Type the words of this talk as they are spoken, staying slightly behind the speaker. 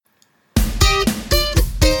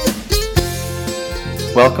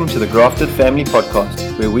Welcome to the Grafted Family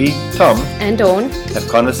Podcast, where we, Tom, and Dawn, have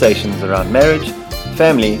conversations around marriage,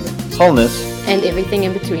 family, wholeness, and everything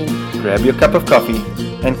in between. Grab your cup of coffee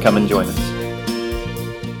and come and join us.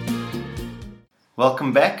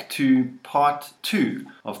 Welcome back to part 2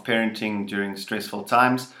 of parenting during stressful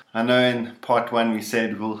times. I know in part 1 we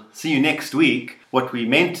said we'll see you next week. What we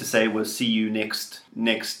meant to say was see you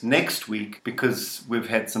next week because we've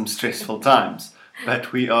had some stressful times.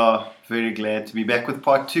 But we are very glad to be back with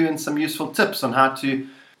part 2 and some useful tips on how to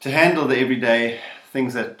handle the everyday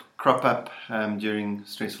things that crop up during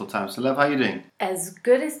stressful times. So, love, how are you doing? As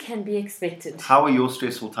good as can be expected. How are your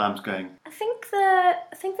stressful times going? I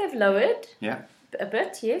think they've lowered. Yeah. A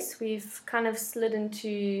bit, yes. We've kind of slid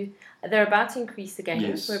into... They're about to increase again.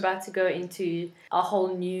 Yes. We're about to go into a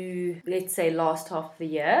whole new, let's say, last half of the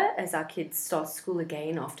year as our kids start school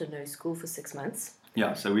again after no school for 6 months.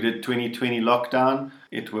 Yeah, so we did 2020 lockdown.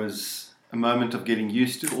 It was a moment of getting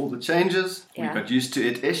used to all the changes. Yeah. We got used to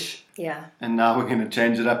it-ish. Yeah. And now we're going to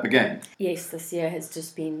change it up again. Yes, this year has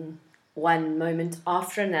just been one moment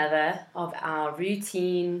after another of our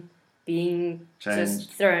routine being Changed.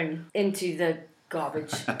 just thrown into the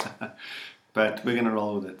garbage. But we're going to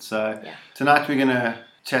roll with it. So Yeah. Tonight we're going to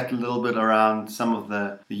chat a little bit around some of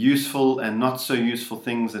the useful and not so useful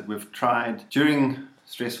things that we've tried during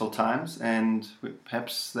stressful times, and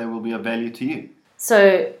perhaps they will be of value to you.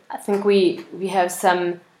 So I think we have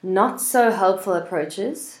some not so helpful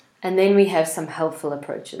approaches, and then we have some helpful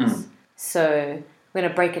approaches. So we're going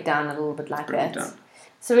to break it down a little bit like that.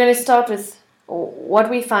 So we're going to start with what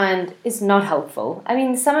we find is not helpful. I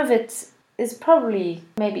mean, some of it is probably,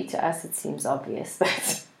 maybe to us it seems obvious,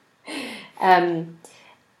 but and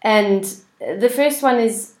the first one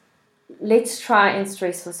is, let's try in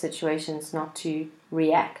stressful situations not to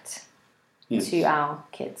react to our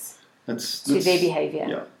kids, to their behavior.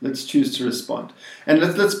 Yeah, let's choose to respond. And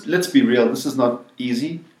let's be real. This is not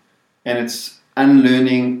easy, and it's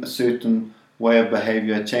unlearning a certain way of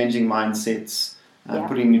behavior, changing mindsets,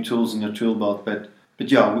 putting new tools in your tool belt. But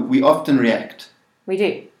yeah, we often react. We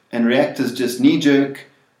do. And react is just knee jerk.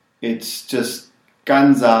 It's just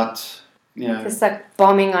guns out. You know, it's like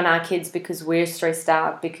bombing on our kids because we're stressed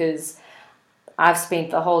out, because I've spent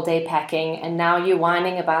the whole day packing and now you're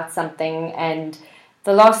whining about something, and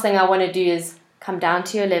the last thing I want to do is come down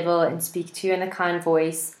to your level and speak to you in a kind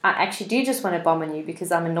voice. I actually do just want to bomb on you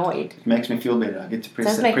because I'm annoyed. It makes me feel better. I get to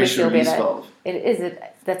press that make me pressure feel release better. valve.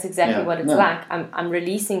 That's exactly what it's like. I'm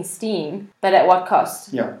releasing steam, but at what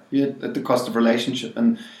cost? Yeah, at the cost of relationship.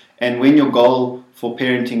 And when your goal for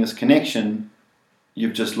parenting is connection,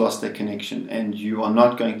 you've just lost that connection, and you are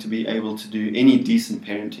not going to be able to do any decent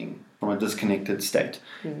parenting from a disconnected state.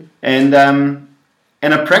 And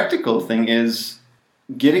a practical thing is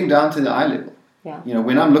getting down to the eye level. Yeah. You know,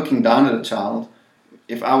 when I'm looking down at a child,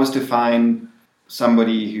 if I was to find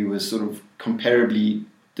somebody who was sort of comparably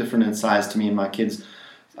different in size to me and my kids,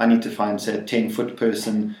 I need to find, say, a 10-foot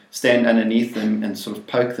person, stand underneath them and sort of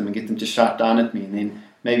poke them and get them to shout down at me, and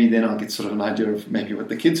then I'll get sort of an idea of maybe what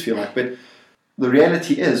the kids feel like. But the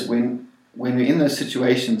reality is, when we're in those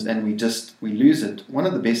situations and we lose it, one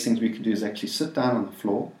of the best things we can do is actually sit down on the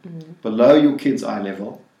floor below your kid's eye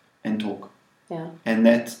level and talk. Yeah. And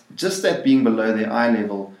that being below their eye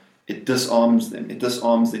level, it disarms them. It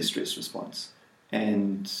disarms their stress response.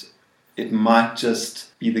 And it might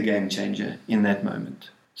just be the game changer in that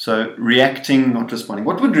moment. So reacting, not responding.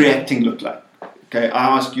 What would reacting look like? Okay,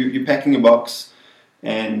 I ask you, you're packing a box,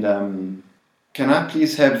 and can I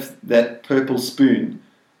please have that purple spoon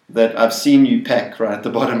that I've seen you pack right at the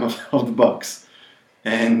bottom of the box?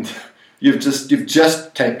 And you've just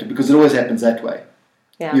taped it, because it always happens that way.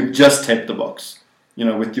 Yeah. You've just taped the box,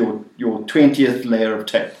 with your 20th layer of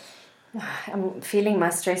tape. I'm feeling my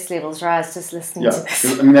stress levels rise just listening to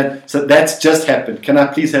this. I mean, so that's just happened. Can I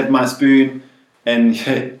please have my spoon? And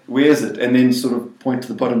where is it? And then sort of point to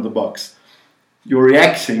the bottom of the box. Your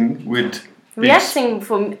reacting would... Reacting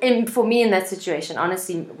for me in that situation,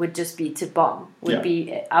 honestly, would just be to bomb.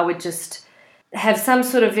 I would just have some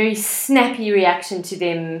sort of very snappy reaction to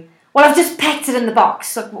them. Well, I've just packed it in the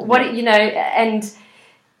box. And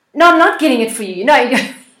no, I'm not getting it for you.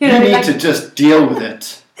 You need to just deal with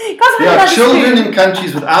it. There are children in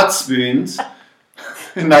countries without spoons.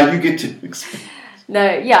 And now you get to explain.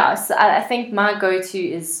 No, yeah. So I think my go-to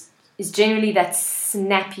is generally that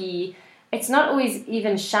snappy. It's not always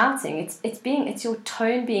even shouting. It's your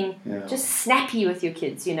tone being just snappy with your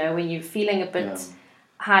kids. When you're feeling a bit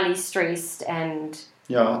highly stressed and.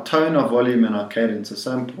 Yeah, our tone, our volume, and our cadence are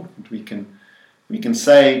so important. We can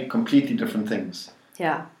say completely different things.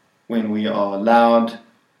 Yeah. When we are loud,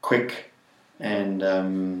 quick, and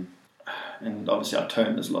and obviously our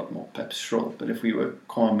tone is a lot more perhaps shrill, but if we were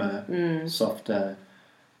calmer, softer,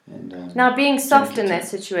 and now being soft in that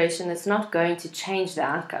situation is not going to change the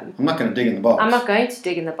outcome. I'm not going to dig in the box. I'm not going to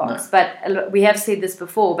dig in the box, No. but we have said this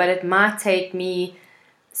before, but it might take me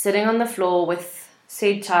sitting on the floor with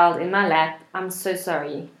said child in my lap. I'm so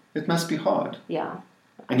sorry. It must be hard. Yeah.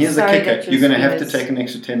 And here's the kicker. You're going to have to take an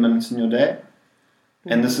extra 10 minutes in your day.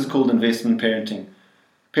 And this is called investment parenting.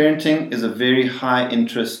 Parenting is a very high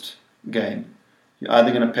interest game. You're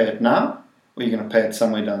either going to pay it now or you're going to pay it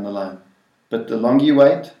somewhere down the line. But the longer you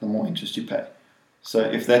wait, the more interest you pay. So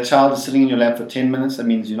if that child is sitting in your lap for 10 minutes, that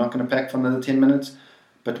means you're not going to pack for another 10 minutes.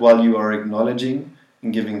 But while you are acknowledging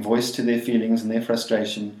and giving voice to their feelings and their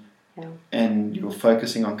frustration, and you're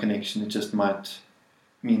focusing on connection, it just might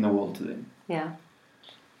mean the world to them. Yeah.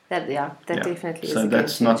 That definitely is. So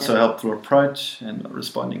that's not so helpful approach, and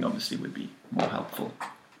responding obviously would be more helpful.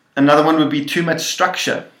 Another one would be too much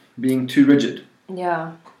structure, being too rigid.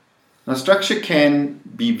 Yeah. Now structure can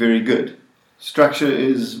be very good. Structure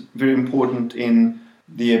is very important in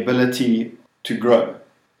the ability to grow,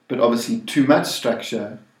 but obviously too much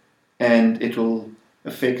structure and it will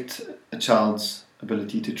affect a child's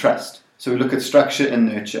ability to trust. So we look at structure and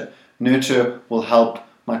nurture. Nurture will help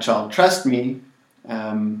my child trust me,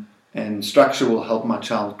 and structure will help my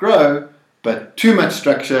child grow, but too much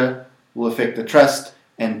structure will affect the trust,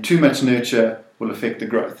 and too much nurture will affect the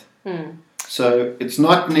growth. So it's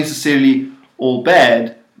not necessarily all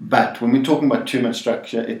bad, but when we're talking about too much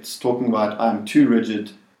structure, it's talking about I'm too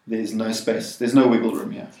rigid, there's no space, there's no wiggle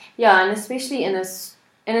room here. Yeah, and especially in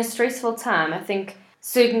a stressful time, I think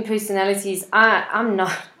certain personalities, I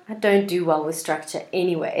don't do well with structure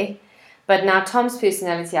anyway. But now Tom's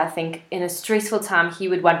personality, I think, in a stressful time, he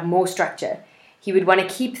would want more structure. He would want to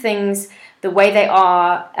keep things the way they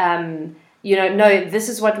are. No, this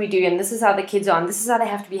is what we do, and this is how the kids are, and this is how they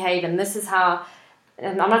have to behave, and this is how.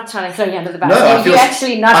 And I'm not trying to throw you under the bus. No,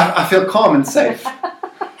 I feel calm and safe.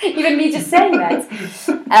 Even me just saying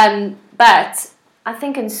that. But I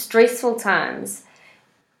think in stressful times,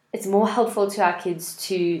 it's more helpful to our kids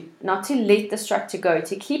to not to let the structure go,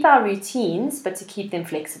 to keep our routines, but to keep them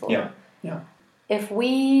flexible. Yeah. If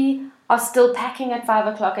we are still packing at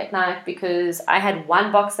 5 o'clock at night because I had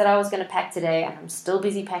one box that I was going to pack today and I'm still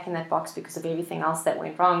busy packing that box because of everything else that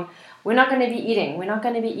went wrong, we're not going to be eating. We're not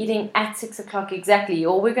going to be eating at 6 o'clock exactly,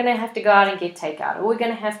 or we're going to have to go out and get takeout, or we're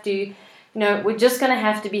going to have to, we're just going to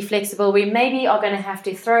have to be flexible. We maybe are going to have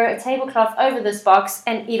to throw a tablecloth over this box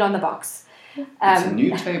and eat on the box. It's a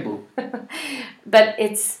new table. But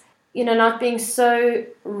it's, not being so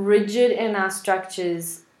rigid in our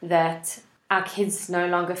structures that our kids no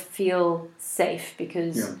longer feel safe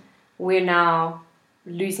because we're now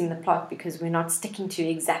losing the plot because we're not sticking to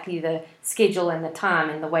exactly the schedule and the time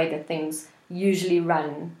and the way that things usually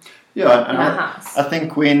run in our house. I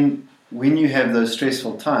think when you have those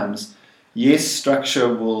stressful times, yes,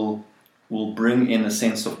 structure will bring in a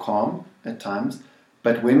sense of calm at times,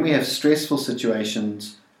 but when we have stressful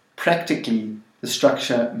situations, practically the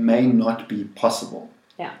structure may not be possible.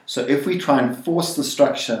 Yeah. So if we try and force the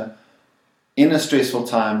structure in a stressful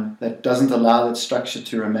time that doesn't allow that structure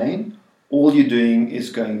to remain, all you're doing is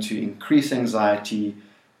going to increase anxiety,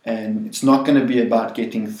 and it's not going to be about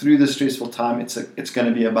getting through the stressful time. It's going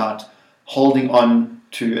to be about holding on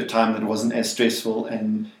to a time that wasn't as stressful,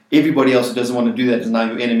 and everybody else who doesn't want to do that is now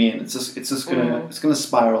your enemy, and it's just going to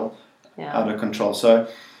spiral out of control. So,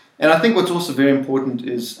 and I think what's also very important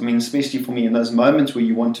is, especially for me, in those moments where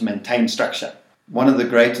you want to maintain structure, one of the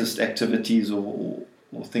greatest activities or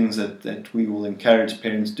things that we will encourage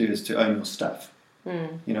parents to do is to own your stuff.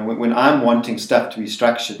 When I'm wanting stuff to be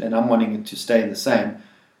structured and I'm wanting it to stay the same,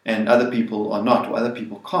 and other people are not, or other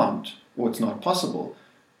people can't, or it's not possible,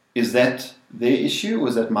 is that their issue or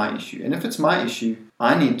is that my issue? And if it's my issue,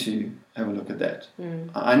 I need to have a look at that.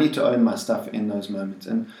 I need to own my stuff in those moments.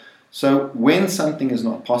 And so when something is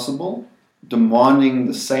not possible, demanding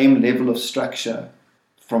the same level of structure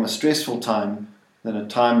from a stressful time than a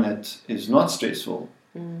time that is not stressful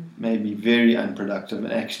may be very unproductive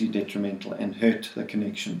and actually detrimental and hurt the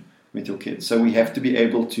connection with your kids. So we have to be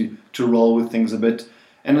able to roll with things a bit.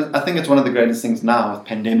 And I think it's one of the greatest things now with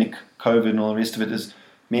pandemic, COVID and all the rest of it is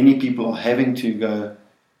many people are having to go,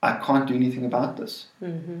 I can't do anything about this.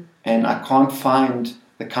 And I can't find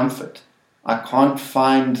the comfort. I can't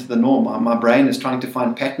find the norm. My brain is trying to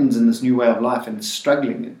find patterns in this new way of life and it's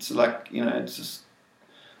struggling. It's like, it's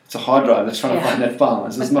a hard drive that's trying to find that file.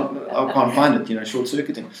 It's just not, I can't find it,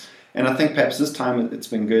 short-circuiting. And I think perhaps this time it's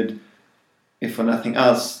been good, if for nothing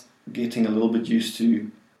else, getting a little bit used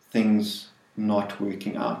to things not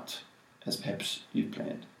working out as perhaps you'd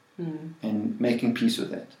planned. and making peace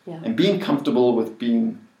with that. Yeah. And being comfortable with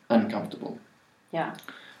being uncomfortable. Yeah.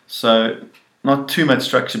 So not too much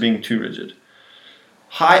structure being too rigid.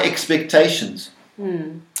 High expectations.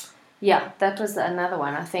 Yeah, that was another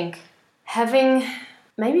one. I think having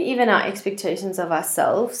maybe even our expectations of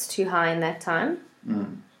ourselves too high in that time,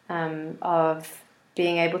 of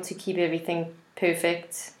being able to keep everything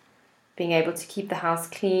perfect, being able to keep the house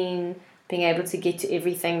clean, being able to get to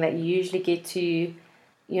everything that you usually get to.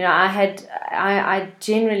 You know, I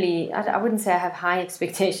generally, I wouldn't say I have high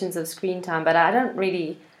expectations of screen time, but I don't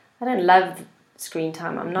love screen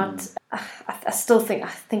time. I'm not, I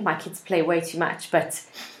think my kids play way too much, but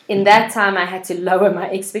in that time I had to lower my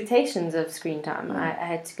expectations of screen time. I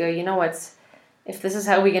had to go, you know what, if this is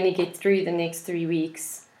how we're going to get through the next 3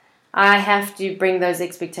 weeks, I have to bring those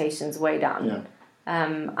expectations way down.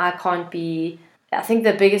 I can't be, I think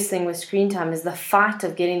the biggest thing with screen time is the fight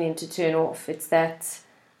of getting them to turn off. It's that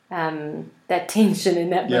tension in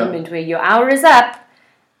that moment where your hour is up,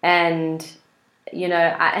 and you know,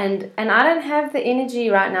 and I don't have the energy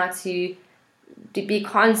right now to be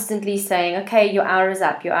constantly saying, okay, your hour is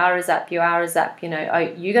up, your hour is up, your hour is up. You know, are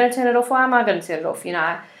you going to turn it off, or am I going to turn it off? You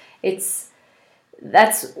know,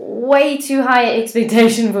 that's way too high an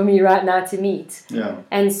expectation for me right now to meet.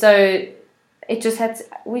 And so we just had to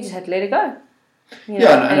let it go. You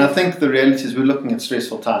know, and I think the reality is we're looking at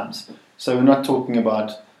stressful times. So we're not talking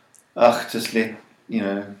about, just let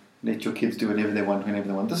your kids do whatever they want, whenever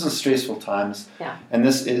they want. This is stressful times. And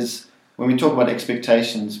this is, when we talk about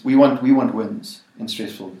expectations, we want wins in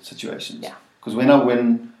stressful situations. Because when I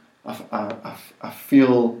win, I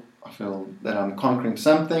feel that I'm conquering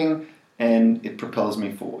something, and it propels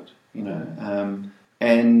me forward. You know,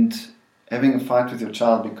 and having a fight with your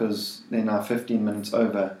child because they're now 15 minutes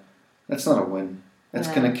over, that's not a win. That's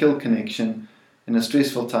going to kill connection. In a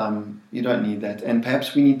stressful time, you don't need that. And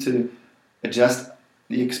perhaps we need to adjust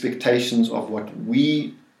the expectations of what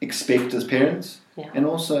we expect as parents, and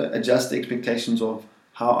also adjust the expectations of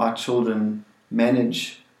how our children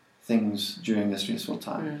manage things during a stressful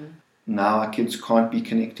time. Now our kids can't be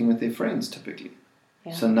connecting with their friends typically.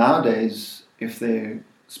 So nowadays, if they're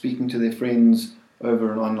speaking to their friends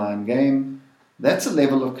over an online game, that's a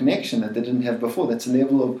level of connection that they didn't have before. That's a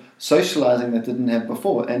level of socializing that they didn't have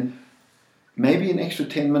before. And maybe an extra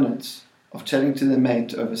 10 minutes of chatting to their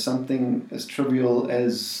mate over something as trivial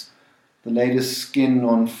as the latest skin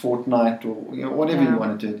on Fortnite, or whatever you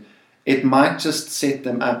want to do, it might just set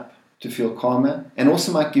them up to feel calmer, and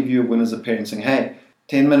also might give you a win as a parent, saying, hey,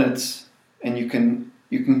 10 minutes, and you can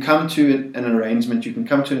come to an arrangement, you can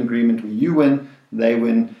come to an agreement where you win, they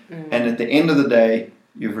win, and at the end of the day,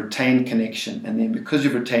 you've retained connection, and then because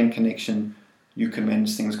you've retained connection, you can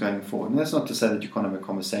manage things going forward. And that's not to say that you can't have a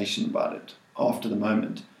conversation about it after the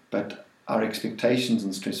moment, but our expectations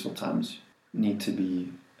in stressful times need to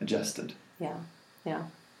be adjusted. Yeah.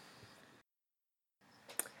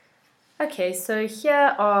 Okay, so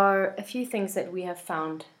here are a few things that we have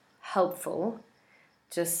found helpful,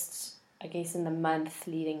 just, I guess, in the month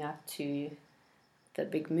leading up to the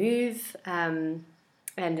big move, and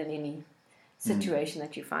in any situation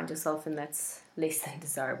that you find yourself in that's less than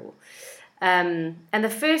desirable. And the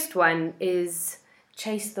first one is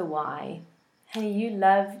chase the why. Hey, you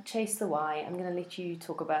love Chase the Why. I'm going to let you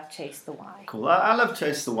talk about Chase the Why. Cool. I love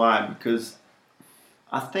Chase the Why because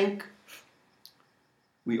I think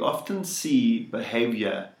we often see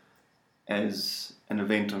behavior as an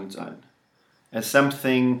event on its own, as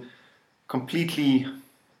something completely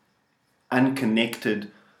unconnected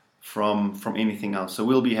from anything else. So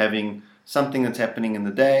we'll be having something that's happening in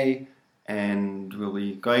the day, and we'll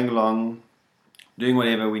be going along, doing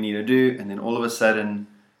whatever we need to do, and then all of a sudden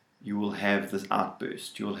you will have this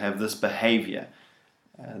outburst, you will have this behavior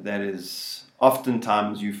that is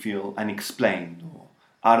oftentimes you feel unexplained or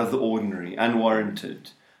out of the ordinary,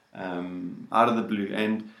 unwarranted, out of the blue.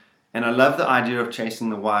 And I love the idea of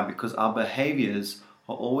chasing the why, because our behaviors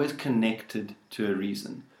are always connected to a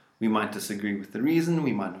reason. We might disagree with the reason,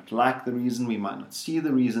 we might not like the reason, we might not see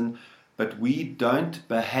the reason, but we don't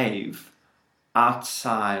behave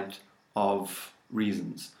outside of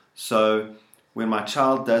reasons. So when my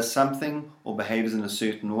child does something or behaves in a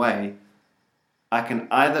certain way, I can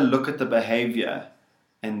either look at the behavior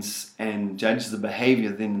and judge the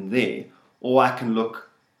behavior then and there, or I can look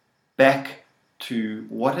back to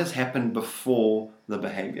what has happened before the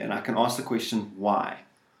behavior, and I can ask the question, why?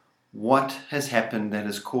 What has happened that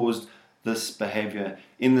has caused this behavior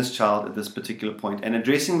in this child at this particular point? And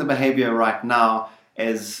addressing the behavior right now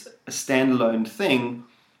as a standalone thing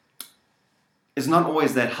is not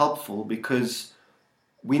always that helpful, because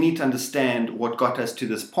we need to understand what got us to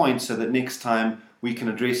this point so that next time we can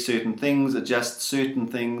address certain things, adjust certain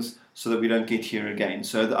things so that we don't get here again.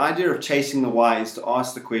 So the idea of chasing the why is to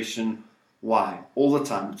ask the question, why? All the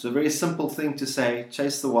time. It's a very simple thing to say,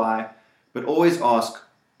 chase the why, but always ask,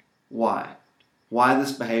 why? Why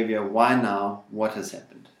this behavior? Why now? What has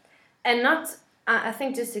happened? And not, I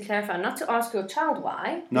think just to clarify, not to ask your child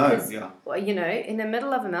why. Because, you know, in the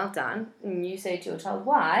middle of a meltdown, and you say to your child,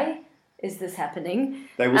 why is this happening?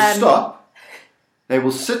 They will stop. They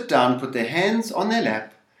will sit down, put their hands on their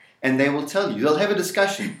lap, and they will tell you. They'll have a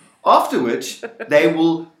discussion. After which, they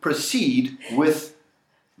will proceed with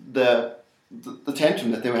the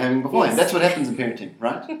tantrum that they were having before. Yes. And that's what happens in parenting,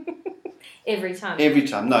 right? Every time. Every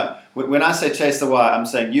time. No. When I say chase the why, I'm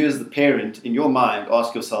saying you as the parent, in your mind,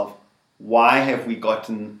 ask yourself, why have we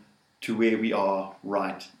gotten to where we are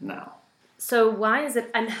right now? So why is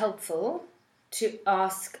it unhelpful to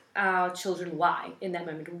ask our children why in that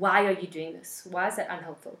moment? Why are you doing this? Why is that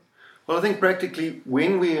unhelpful? Well, I think practically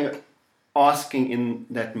when we're asking in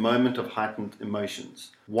that moment of heightened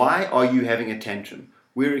emotions, why are you having a tantrum?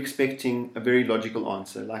 We're expecting a very logical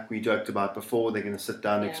answer, like we joked about before. They're going to sit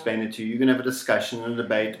down and explain it to you. You're going to have a discussion and a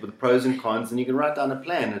debate with the pros and cons, and you can write down a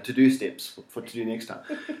plan, a to-do steps for to do next time.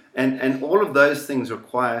 And all of those things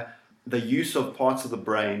require the use of parts of the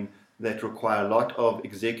brain that require a lot of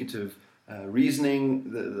executive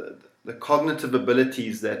reasoning, the cognitive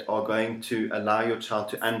abilities that are going to allow your child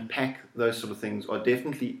to unpack those sort of things are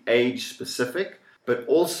definitely age-specific, but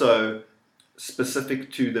also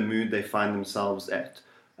specific to the mood they find themselves at.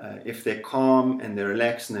 If they're calm and they're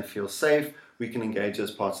relaxed and they feel safe, we can engage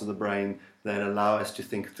those parts of the brain that allow us to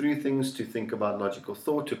think through things, to think about logical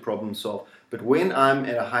thought, to problem solve. But when I'm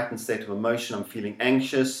at a heightened state of emotion, I'm feeling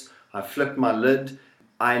anxious, I flipped my lid,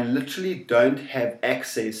 I literally don't have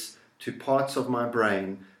access to parts of my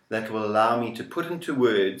brain that will allow me to put into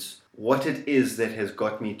words what it is that has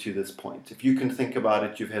got me to this point. If you can think about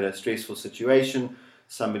it, you've had a stressful situation,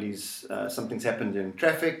 something's happened in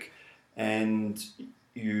traffic, and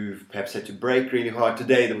you've perhaps had to brake really hard.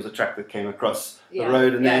 Today there was a truck that came across the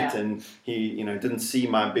road and he didn't see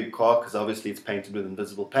my big car because obviously it's painted with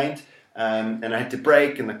invisible paint, and I had to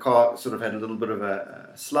brake and the car sort of had a little bit of a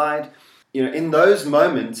slide. In those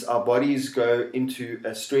moments our bodies go into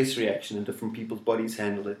a stress reaction, and different people's bodies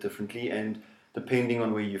handle it differently, and depending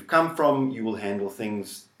on where you've come from you will handle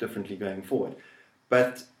things differently going forward.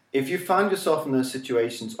 But if you find yourself in those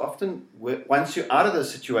situations, often once you're out of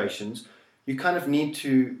those situations, you kind of need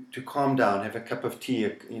to calm down, have a cup of tea,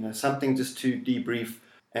 something just to debrief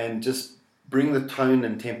and just bring the tone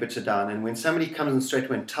and temperature down. And when somebody comes in straight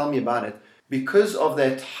away and tell me about it, because of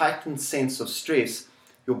that heightened sense of stress,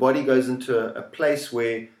 your body goes into a place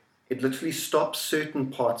where it literally stops certain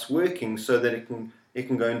parts working so that it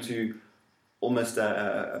can go into almost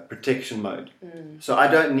a protection mode. So I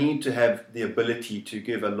don't need to have the ability to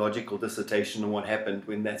give a logical dissertation on what happened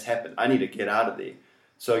when that's happened. I need to get out of there.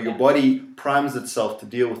 So your body primes itself to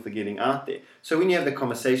deal with the getting out there. So when you have the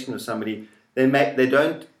conversation with somebody, they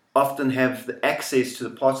don't often have the access to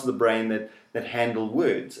the parts of the brain that handle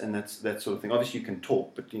words and that sort of thing. Obviously you can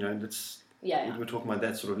talk, but we're talking about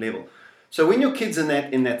that sort of level. So when your kid's in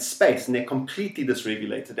that space and they're completely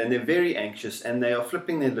dysregulated and they're very anxious and they are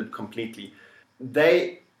flipping their lid completely,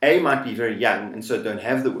 they might be very young and so don't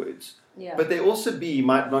have the words. But they also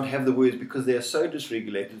might not have the words because they are so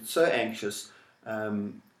dysregulated, so anxious,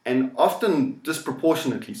 and often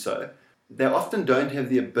disproportionately so. They often don't have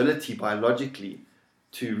the ability biologically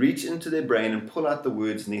to reach into their brain and pull out the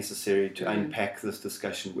words necessary to unpack this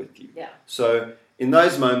discussion with you. So in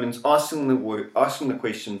those moments, asking the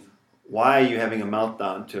question, why are you having a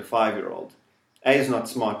meltdown to a 5-year-old? A, is not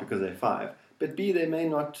smart because they're 5, but B, they may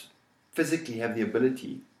not physically have the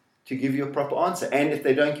ability to give you a proper answer. And if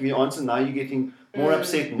they don't give you an answer, now you're getting more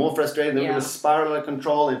upset, more frustrated, they're going to spiral out of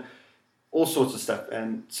control and all sorts of stuff.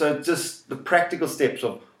 And so just the practical steps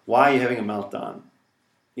of why you're having a meltdown,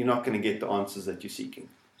 you're not going to get the answers that you're seeking.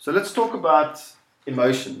 So let's talk about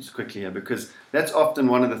emotions quickly here, because that's often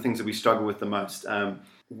one of the things that we struggle with the most.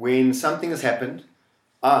 When something has happened,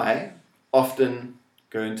 I often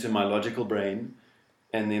go into my logical brain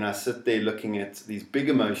and then I sit there looking at these big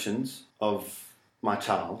emotions of my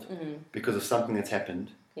child because of something that's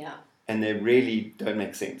happened. And they really don't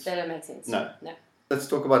make sense. They don't make sense. No. Let's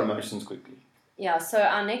talk about emotions quickly. Yeah, so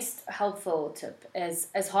our next helpful tip is,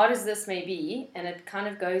 as hard as this may be, and it kind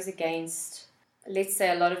of goes against, let's say,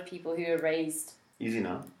 a lot of people who are raised... Easy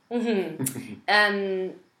now.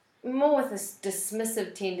 More with this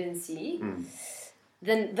dismissive tendency,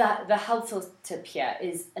 then the helpful tip here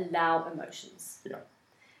is allow emotions.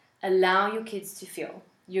 Allow your kids to feel.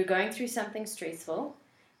 You're going through something stressful.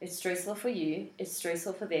 It's stressful for you. It's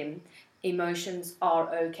stressful for them. emotions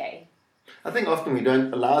are okay. I think often we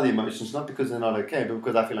don't allow the emotions, not because they're not okay, but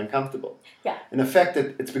because I feel uncomfortable. Yeah. And the fact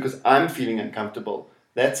that it's because I'm feeling uncomfortable,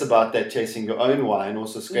 that's about that chasing your own why and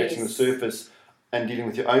also scratching the surface and dealing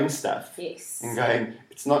with your own stuff. Yes. And going,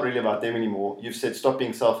 it's not really about them anymore. You've said, stop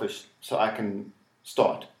being selfish so I can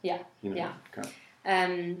start. Yeah. You know, yeah.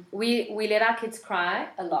 Okay. We let our kids cry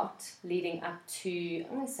a lot leading up to,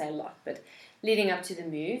 I'm going to say a lot, but leading up to the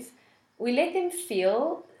move. We let them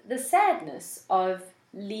feel the sadness of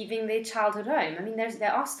leaving their childhood home. I mean, they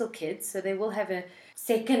are still kids, so they will have a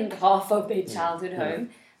second half of their childhood home,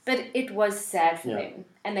 but it was sad for them.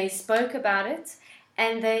 And they spoke about it,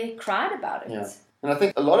 and they cried about it. Yeah. And I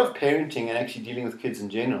think a lot of parenting and actually dealing with kids in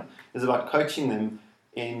general is about coaching them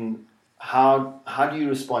in how do you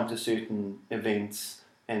respond to certain events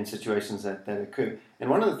and situations that occur. And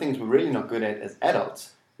one of the things we're really not good at as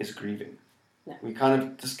adults is grieving. No. We kind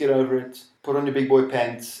of just get over it, put on your big boy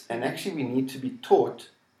pants, and actually we need to be taught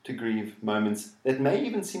to grieve moments that may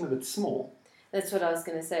even seem a bit small. That's what I was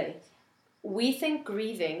going to say. We think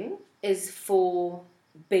grieving is for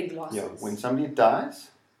big losses. Yeah, when somebody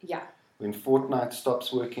dies. Yeah. When Fortnite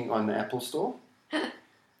stops working on the Apple Store.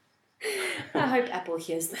 I hope Apple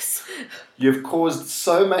hears this. You've caused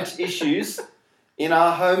so much issues in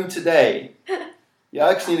our home today. You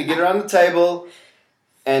actually need to get around the table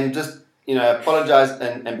and just, apologize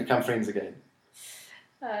and become friends again.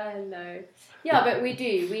 No. Yeah, but we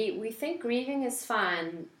do. We think grieving is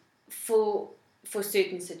fine for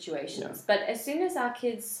certain situations. Yeah. But as soon as our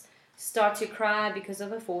kids start to cry because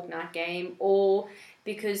of a Fortnite game or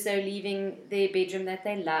because they're leaving their bedroom that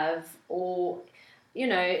they love or,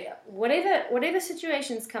 whatever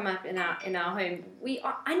situations come up in our home, we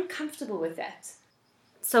are uncomfortable with that.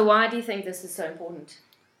 So why do you think this is so important?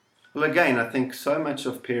 Well, again, I think so much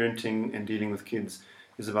of parenting and dealing with kids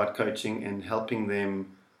is about coaching and helping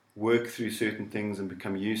them work through certain things and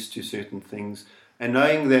become used to certain things. And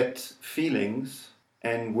knowing that feelings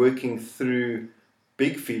and working through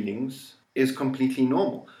big feelings is completely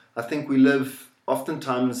normal. I think we live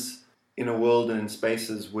oftentimes in a world and in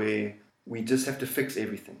spaces where we just have to fix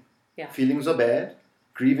everything. Yeah. Feelings are bad.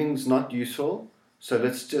 Grieving's not useful. So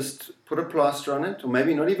let's just put a plaster on it, or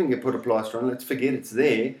maybe not even put a plaster on it. Let's forget it's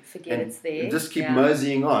there. And just keep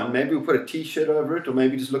moseying on. Maybe we'll put a T-shirt over it, or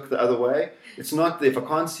maybe just look the other way. It's not there. If I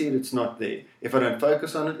can't see it, it's not there. If I don't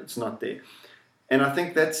focus on it, it's not there. And I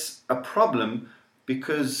think that's a problem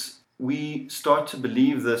because we start to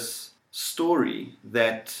believe this story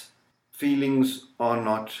that feelings are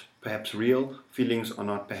not perhaps real, feelings are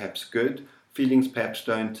not perhaps good, feelings perhaps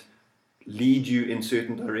don't lead you in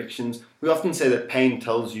certain directions. We often say that pain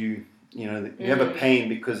tells you, that you have a pain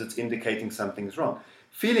because it's indicating something's wrong.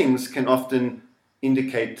 Feelings can often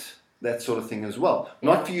indicate that sort of thing as well.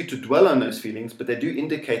 Yeah. Not for you to dwell on those feelings, but they do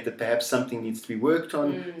indicate that perhaps something needs to be worked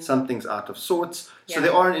on, something's out of sorts. Yeah. So they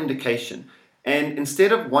are an indication. And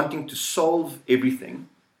instead of wanting to solve everything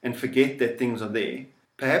and forget that things are there,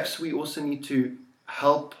 perhaps we also need to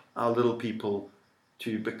help our little people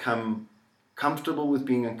to become comfortable with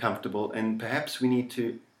being uncomfortable, and perhaps we need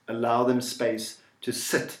to allow them space to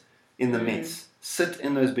sit in the mess, sit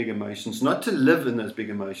in those big emotions, not to live in those big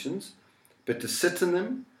emotions, but to sit in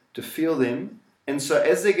them, to feel them. And so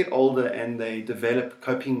as they get older and they develop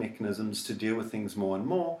coping mechanisms to deal with things more and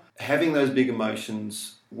more, having those big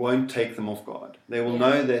emotions won't take them off guard. They will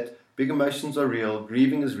know that big emotions are real,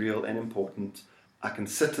 grieving is real and important. I can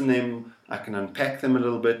sit in them, I can unpack them a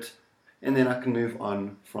little bit, and then I can move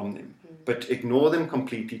on from them. But ignore them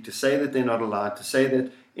completely, to say that they're not allowed, to say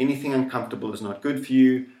that anything uncomfortable is not good for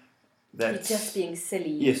you. That's You're just being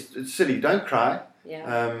silly. Yes, it's silly. Don't cry.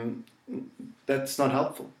 Yeah. That's not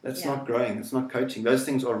helpful. That's not growing. It's not coaching. Those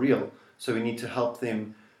things are real. So we need to help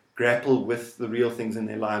them grapple with the real things in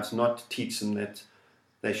their lives, not teach them that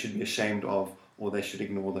they should be ashamed of or they should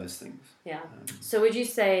ignore those things. Yeah. So would you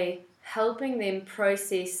say helping them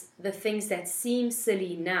process the things that seem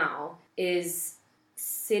silly now is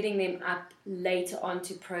setting them up later on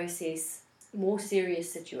to process more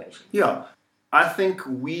serious situations? Yeah. I think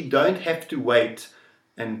we don't have to wait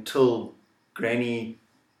until Granny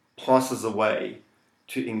passes away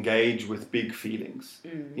to engage with big feelings.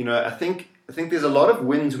 I think there's a lot of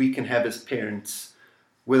wins we can have as parents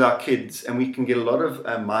with our kids, and we can get a lot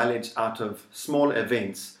of mileage out of small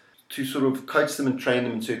events to sort of coach them and train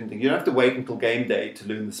them in certain things. You don't have to wait until game day to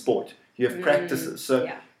learn the sport. You have practices. So,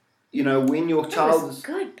 when your child is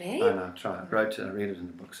good, babe. I know, I read it in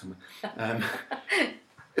the book somewhere.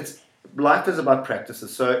 Life is about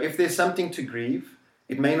practices. So if there's something to grieve,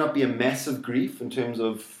 it may not be a massive grief in terms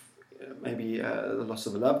of maybe the loss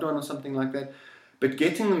of a loved one or something like that, but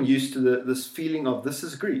getting them used to this feeling of this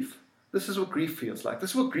is grief. this is what grief feels like.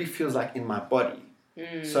 This is what grief feels like in my body.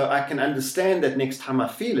 So I can understand that next time I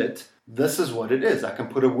feel it, this is what it is. I can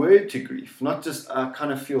put a word to grief, not just I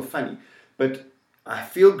kind of feel funny, but I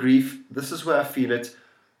feel grief. This is where I feel it.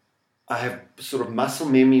 I have sort of muscle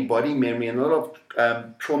memory, body memory, and a lot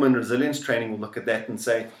of trauma and resilience training will look at that and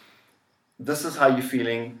say, this is how you're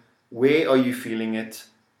feeling. Where are you feeling it?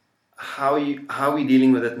 How are we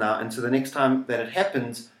dealing with it now? And so the next time that it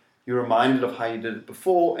happens, you're reminded of how you did it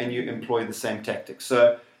before and you employ the same tactics.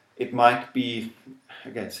 So it might be,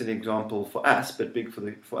 again, silly example for us, but big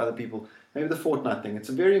for other people, maybe the Fortnite thing. It's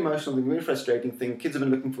a very emotional thing, very frustrating thing. Kids have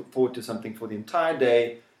been looking forward to something for the entire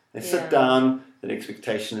day. They sit down, that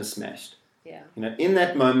expectation is smashed. Yeah. In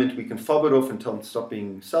that moment, we can fob it off and tell them to stop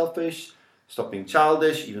being selfish, stop being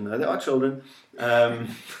childish, even though they are children.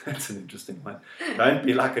 That's an interesting one. Don't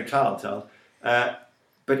be like a child.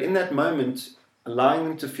 But in that moment, allowing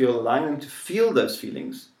them to feel those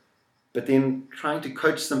feelings, but then trying to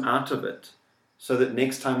coach them out of it so that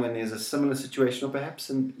next time when there's a similar situation or perhaps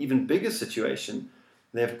an even bigger situation,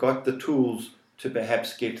 they've got the tools to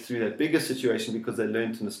perhaps get through that bigger situation because they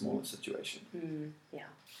learned in a smaller situation. Yeah.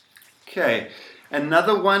 Okay.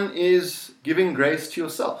 Another one is giving grace to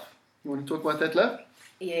yourself. You want to talk about that, love?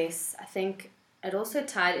 Yes, I think it also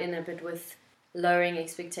tied in a bit with lowering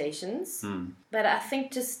expectations. But I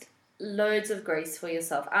think just loads of grace for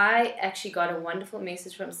yourself. I actually got a wonderful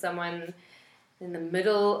message from someone in the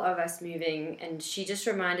middle of us moving, and she just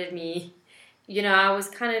reminded me, I was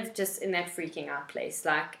kind of just in that freaking out place.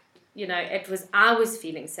 Like, I was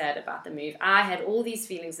feeling sad about the move. I had all these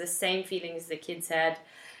feelings, the same feelings the kids had,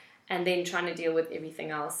 and then trying to deal with everything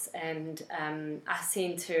else. And I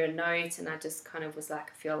sent her a note, and I just kind of was like,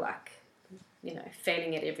 I feel like,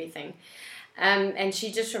 failing at everything. And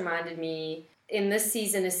she just reminded me, in this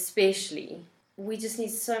season especially, we just need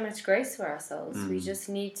so much grace for ourselves. We just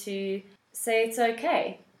need to say it's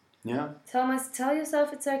okay. Yeah. Tell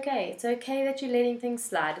yourself it's okay. It's okay that you're letting things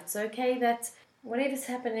slide. It's okay that whatever's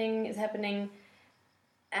happening is happening.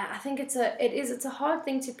 I think it's a hard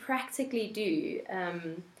thing to practically do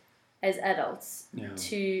as adults,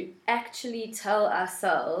 to actually tell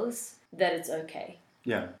ourselves that it's okay.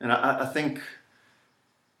 Yeah, and I think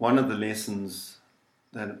one of the lessons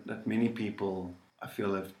that many people, I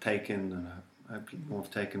feel, have taken, and hopefully more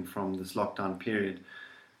have taken from this lockdown period,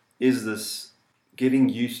 is this getting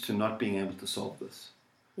used to not being able to solve this.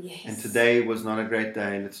 Yes. And today was not a great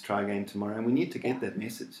day, let's try again tomorrow. And we need to get that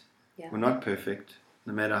message. Yeah. We're not perfect,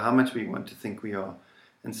 no matter how much we want to think we are.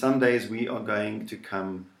 And some days we are going to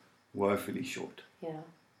come woefully short. Yeah.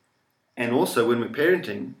 And also when we're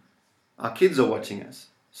parenting, our kids are watching us.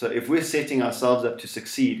 So if we're setting ourselves up to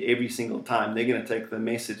succeed every single time, they're going to take the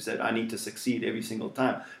message that I need to succeed every single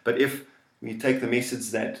time. But if we take the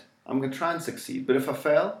message that I'm going to try and succeed, but if I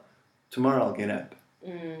fail, tomorrow I'll get up.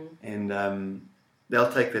 And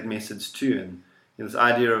they'll take that message too. And this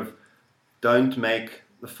idea of don't make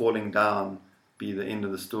the falling down be the end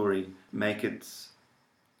of the story. Make it,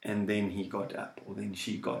 and then he got up, or then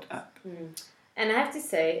she got up. And I have to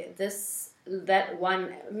say, that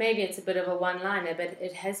one, maybe it's a bit of a one-liner, but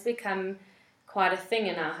it has become quite a thing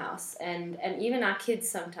in our house. And even our kids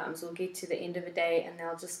sometimes will get to the end of a day and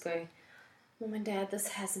they'll just go, Mom and Dad, this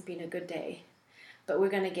hasn't been a good day, but we're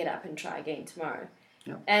going to get up and try again tomorrow.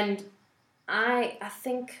 Yeah. And I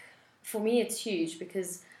think for me it's huge,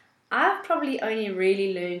 because I've probably only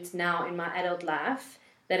really learned now in my adult life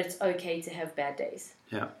that it's okay to have bad days.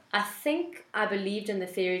 Yeah. I think I believed in the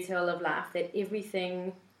fairy tale of life that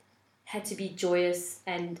everything had to be joyous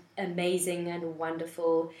and amazing and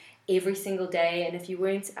wonderful every single day. And if you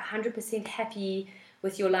weren't 100% happy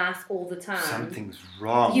with your life all the time, something's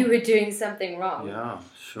wrong. You were doing something wrong. Yeah,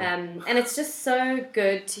 sure. And it's just so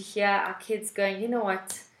good to hear our kids going, you know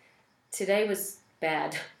what, today was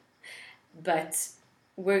bad, but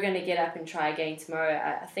we're going to get up and try again tomorrow.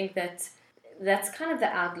 I think that's kind of the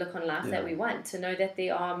outlook on life that we want, to know that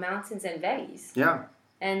there are mountains and valleys. Yeah.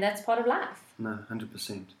 And that's part of life. No,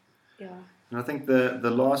 100%. Yeah. And I think the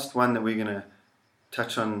last one that we're going to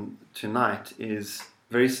touch on tonight is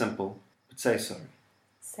very simple, but say sorry.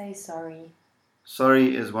 Say sorry.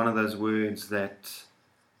 Sorry is one of those words that,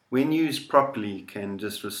 when used properly, can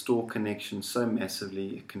just restore connection so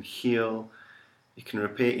massively. It can heal, it can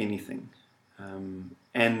repair anything.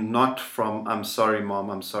 And not from, I'm sorry, Mom,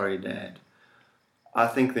 I'm sorry, Dad. I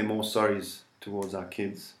think there are more sorries towards our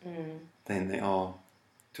kids than there are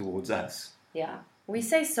towards us. Yeah. We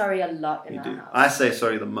say sorry a lot in our house. I say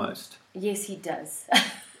sorry the most. Yes, he does.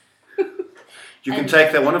 You can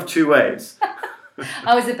take that one of two ways.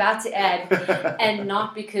 I was about to add, and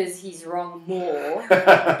not because he's wrong more,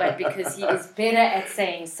 but because he is better at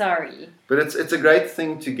saying sorry. But it's a great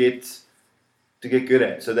thing to get good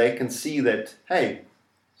at, so they can see that, hey,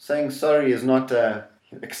 saying sorry is not a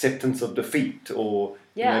acceptance of defeat or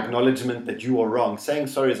acknowledgement that you are wrong. Saying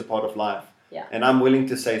sorry is a part of life. Yeah. And I'm willing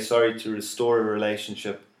to say sorry to restore a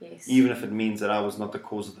relationship, yes. even if it means that I was not the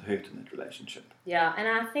cause of the hurt in that relationship. Yeah, and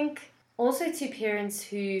I think also to parents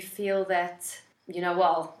who feel that,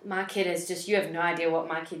 well, my kid is just, you have no idea what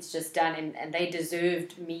my kid's just done and they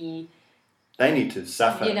deserved me. They need to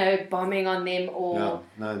suffer. Bombing on them or...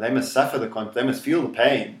 No, they must suffer they must feel the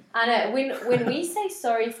pain. I know. When we say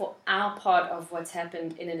sorry for our part of what's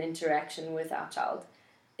happened in an interaction with our child,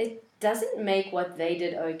 it doesn't make what they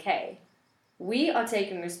did okay. We are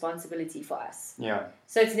taking responsibility for us. Yeah.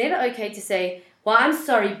 So it's never okay to say, well, I'm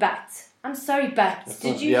sorry, but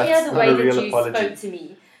did you hear it's the not way a that real you apology. spoke to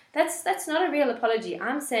me? That's not a real apology.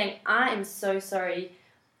 I'm saying I am so sorry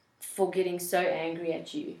for getting so angry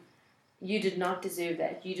at you. You did not deserve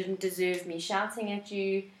that. You didn't deserve me shouting at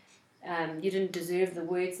you. You didn't deserve the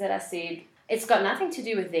words that I said. It's got nothing to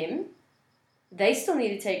do with them. They still need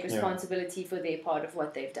to take responsibility for their part of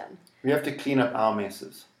what they've done. We have to clean up our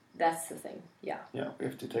messes. That's the thing, yeah. Yeah, we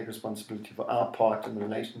have to take responsibility for our part in the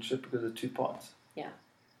relationship because there are two parts. Yeah.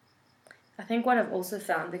 I think what I've also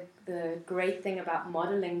found, the great thing about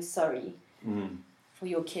modeling sorry for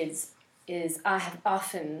your kids is I have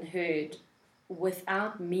often heard,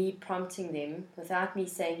 without me prompting them, without me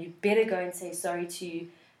saying, you better go and say sorry to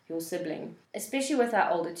your sibling, especially with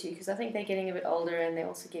our older two, because I think they're getting a bit older and they're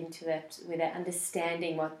also getting to that where they're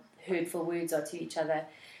understanding what hurtful words are to each other.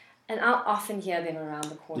 And I'll often hear them around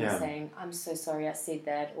the corner saying, I'm so sorry I said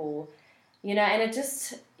that, or, and it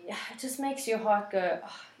just makes your heart go,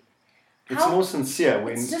 it's more sincere.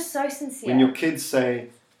 It's just so sincere. When your kids say,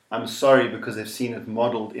 I'm sorry because they've seen it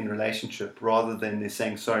modeled in relationship, rather than they're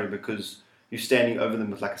saying sorry because you're standing over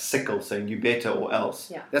them with like a sickle saying you better or else.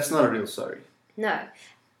 Yeah. That's not a real sorry. No.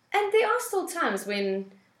 And there are still times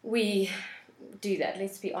when we do that,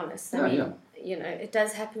 let's be honest. I mean, it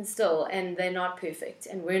does happen still, and they're not perfect,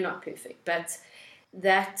 and we're not perfect. But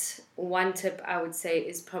that one tip, I would say,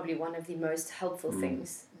 is probably one of the most helpful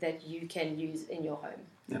things that you can use in your home.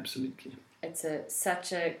 Absolutely. It's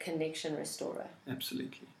such a connection restorer.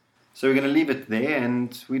 Absolutely. So we're going to leave it there,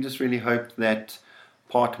 and we just really hope that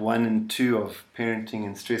part 1 and 2 of parenting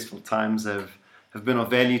in stressful times have been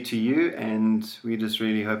of value to you, and we just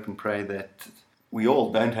really hope and pray that we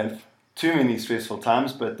all don't have too many stressful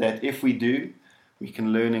times, but that if we do, we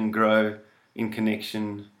can learn and grow in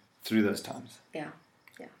connection through those times. Yeah.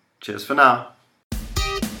 Cheers for now.